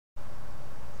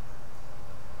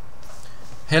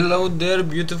Hello there,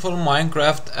 beautiful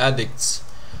Minecraft addicts.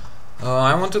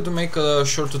 I wanted to make a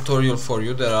short tutorial for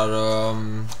you. There are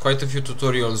quite a few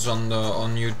tutorials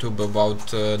on YouTube about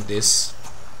this,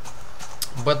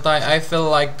 but I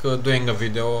felt like doing a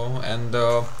video, and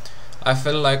I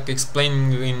felt like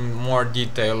explaining in more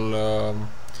detail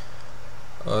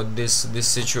this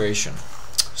situation.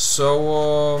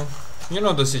 So you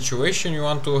know the situation. You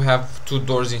want to have two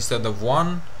doors instead of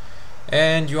one,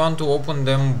 and you want to open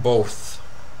them both.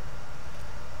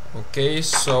 Okay,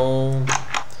 so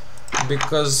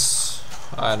because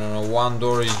I don't know, one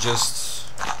door is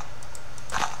just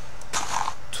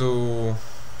too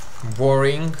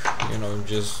boring, you know,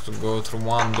 just to go through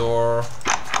one door,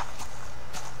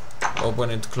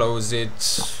 open it, close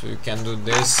it. You can do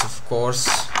this, of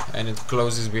course, and it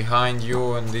closes behind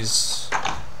you, and this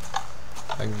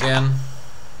again,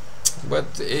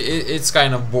 but it's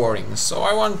kind of boring. So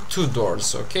I want two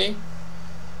doors. Okay,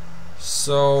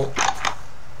 so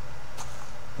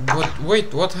but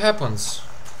wait, what happens?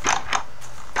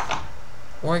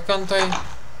 Why can't I?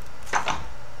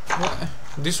 What?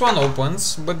 This one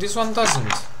opens, but this one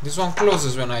doesn't. This one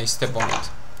closes when I step on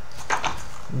it.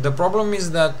 The problem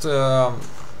is that the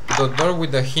door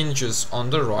with the hinges on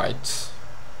the right,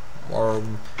 or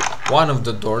one of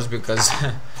the doors, because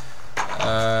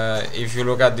if you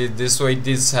look at it this way,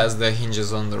 this has the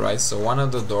hinges on the right, so one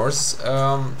of the doors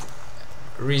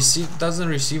doesn't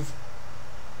receive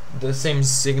the same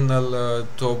signal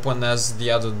to open as the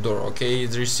other door. Okay,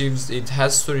 it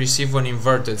has to receive an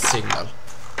inverted signal.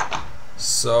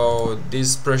 So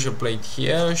this pressure plate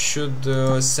here should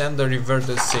send a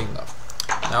reverted signal.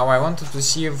 Now I wanted to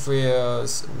see if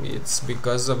it's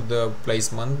because of the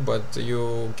placement, but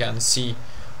you can see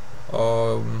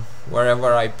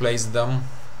wherever I place them,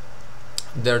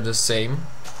 they're the same.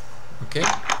 Okay,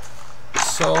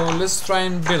 so let's try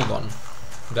and build one.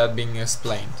 That being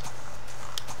explained.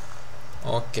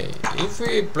 Okay, if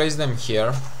we place them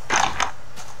here,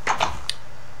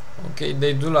 okay,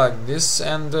 they do like this,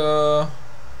 and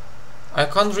I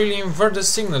can't really invert the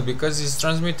signal because it's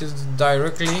transmitted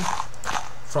directly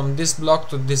from this block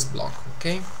to this block.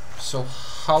 Okay, so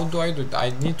how do I do it? I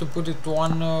need to put it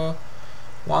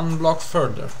one block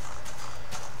further.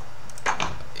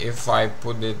 If I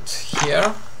put it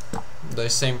here, the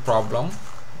same problem.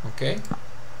 Okay,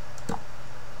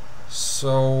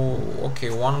 so okay,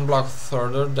 one block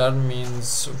further, that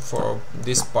means for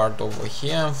this part over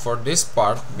here, and for this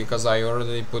part, because I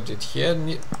already put it here,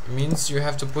 means you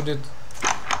have to put it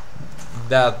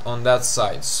on that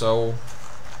side. So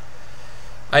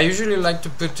I usually like to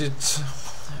put it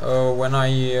when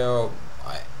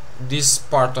this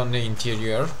part on the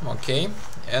interior. Okay,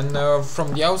 and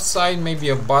from the outside maybe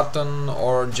a button,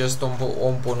 or just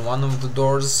open one of the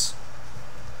doors,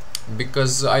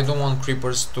 because I don't want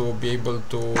creepers to be able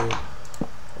to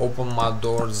open my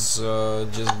doors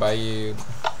just by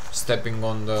stepping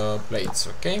on the plates.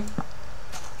 Okay,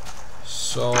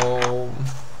 so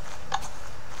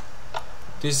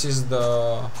this is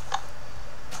the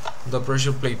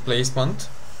pressure plate placement.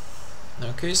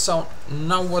 Okay, so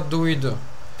now what do we do?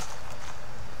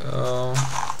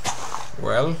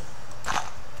 Well,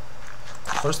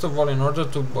 first of all, in order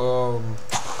to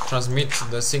transmit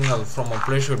the signal from a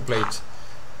pressure plate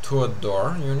to a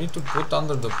door, you need to put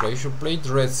under the pressure plate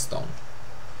redstone.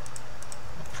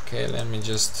 Okay, let me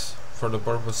just, for the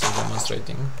purpose of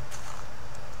demonstrating.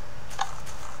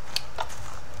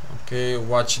 Okay,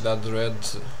 watch that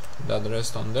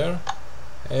redstone there,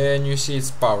 and you see it's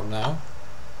powered now.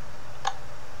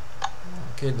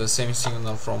 Okay, the same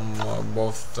signal from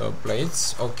both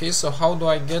plates. Okay, so how do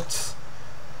I get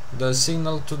the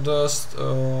signal to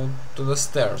the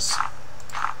stairs?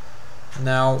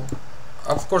 Now,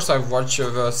 of course, I've watched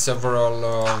several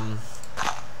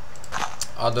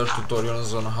other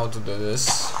tutorials on how to do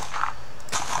this.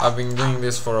 I've been doing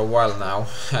this for a while now,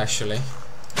 actually,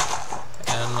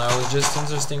 and I was just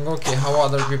interested. Okay, how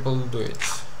other people do it.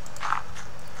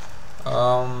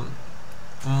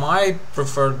 My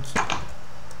preferred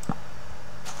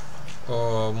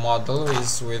model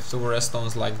is with two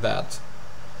redstones like that.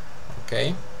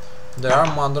 Okay, there are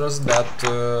modders that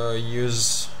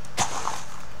use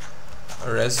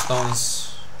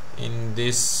redstones in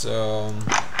this I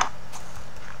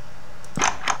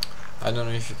don't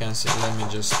know if you can see, let me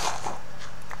just,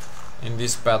 in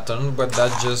this pattern, but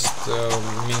that just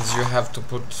means you have to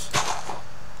put,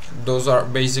 those are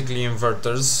basically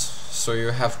inverters, so you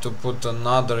have to put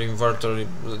another inverter.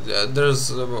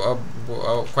 There's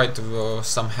quite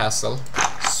some hassle,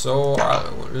 so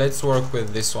let's work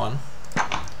with this one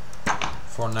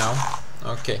for now.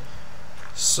 Okay,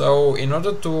 So in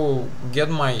order to get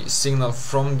my signal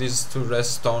from these two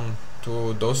redstone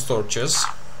to those torches,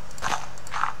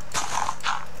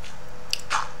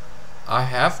 I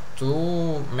have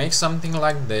to make something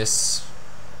like this.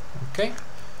 Okay,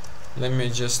 let me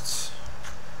just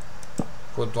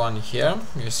put one here.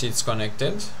 You see it's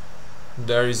connected.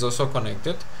 There is also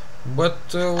connected,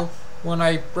 but when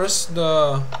I press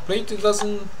the plate, it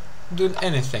doesn't do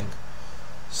anything.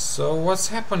 So what's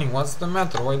happening? What's the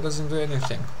matter? Why doesn't do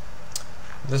anything?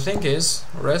 The thing is,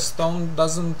 redstone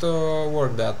doesn't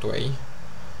work that way.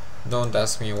 Don't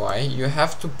ask me why. You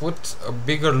have to put a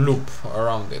bigger loop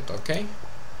around it. Okay,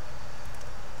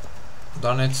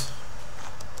 done it.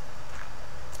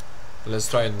 Let's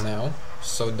try it now.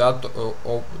 So that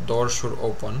door should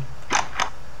open,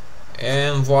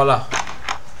 and voila,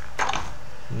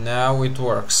 now it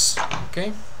works.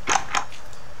 Okay,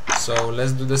 so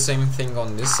let's do the same thing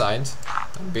on this side,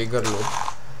 a bigger loop.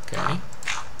 Okay,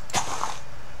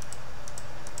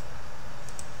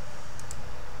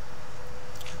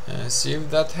 and see if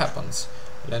that happens.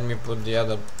 Let me put the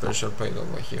other pressure plate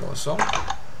over here also,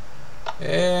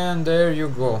 and there you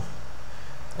go.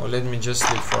 Oh, let me just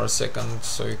sleep for a second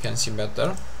so you can see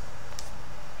better.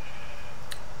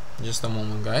 Just a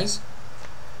moment, guys.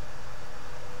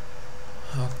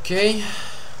 Okay,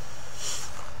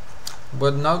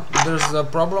 but now there's the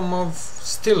problem of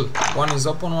still one is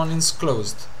open, one is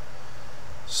closed.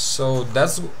 So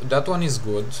that one is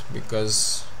good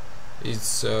because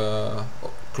it's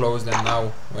closed, and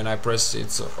now when I press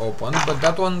it's open, but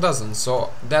that one doesn't.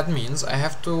 So that means I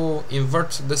have to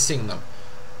invert the signal.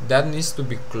 That needs to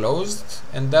be closed,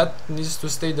 and that needs to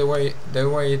stay the way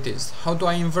it is. How do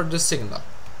I invert the signal?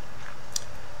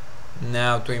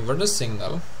 Now, to invert the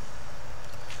signal,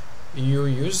 you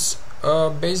use a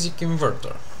basic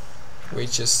inverter,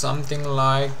 which is something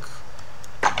like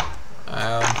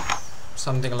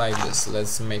this.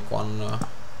 Let's make one.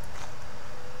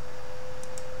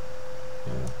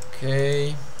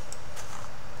 Okay.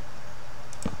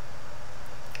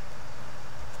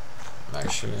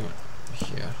 Actually,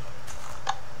 here.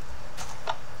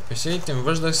 You see, it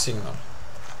inverts the signal.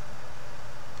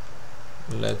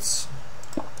 Let's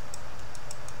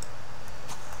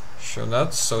show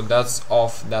that. So that's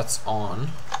off, that's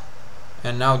on,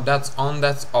 and now that's on,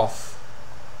 that's off.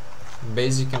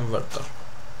 Basic inverter.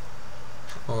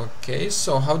 Okay,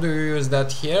 so how do you use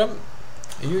that here?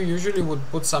 You usually would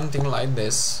put something like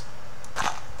this.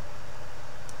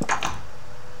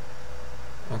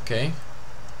 Okay,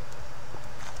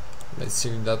 let's see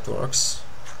if that works,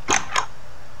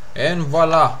 and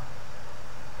voila,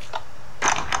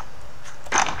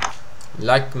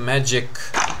 like magic.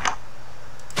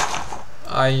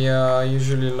 I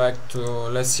usually like to,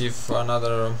 let's see if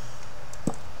another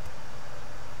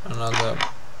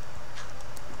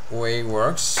way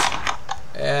works,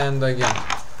 and again,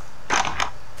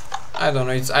 I don't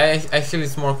know, it's I feel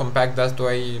it's more compact that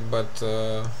way, but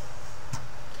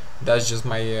that's just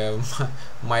my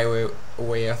my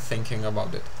way of thinking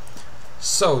about it.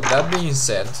 So that being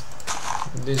said,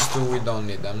 these two, we don't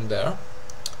need them there.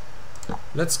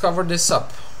 Let's cover this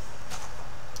up.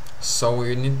 So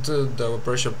we need the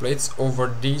pressure plates over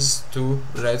these two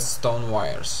redstone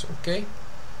wires. Okay,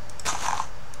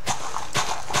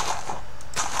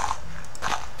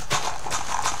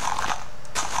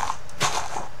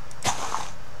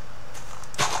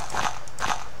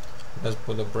 let's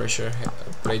put the pressure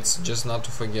plates just not to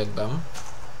forget them.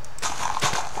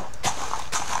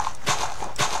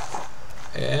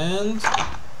 And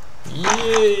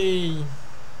yay!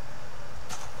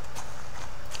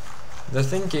 The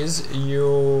thing is,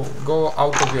 you go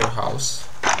out of your house,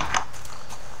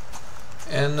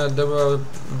 and the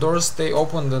doors stay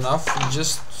open enough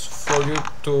just for you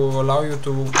to allow you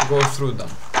to go through them,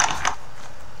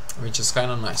 which is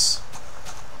kind of nice.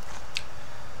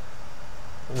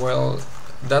 Well,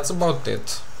 that's about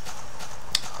it.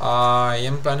 I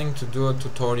am planning to do a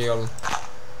tutorial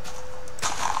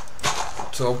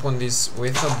to open this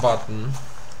with a button,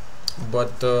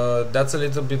 but that's a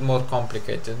little bit more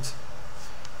complicated,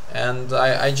 and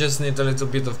I just need a little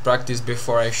bit of practice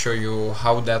before I show you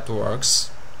how that works.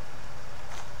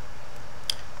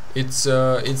 It's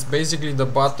basically the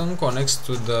button connects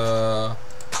to the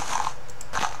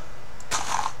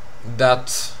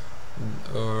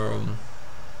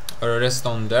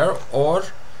redstone there, or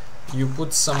you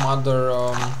put some other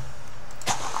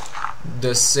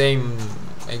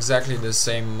exactly the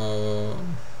same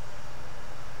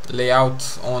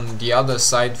layout on the other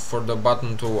side for the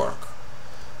button to work.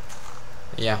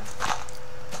 Yeah,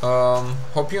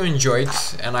 hope you enjoyed,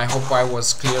 and I hope I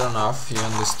was clear enough, you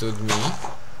understood me.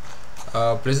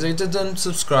 Please rate it and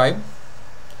subscribe,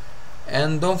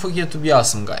 and don't forget to be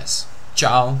awesome, guys.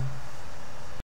 Ciao.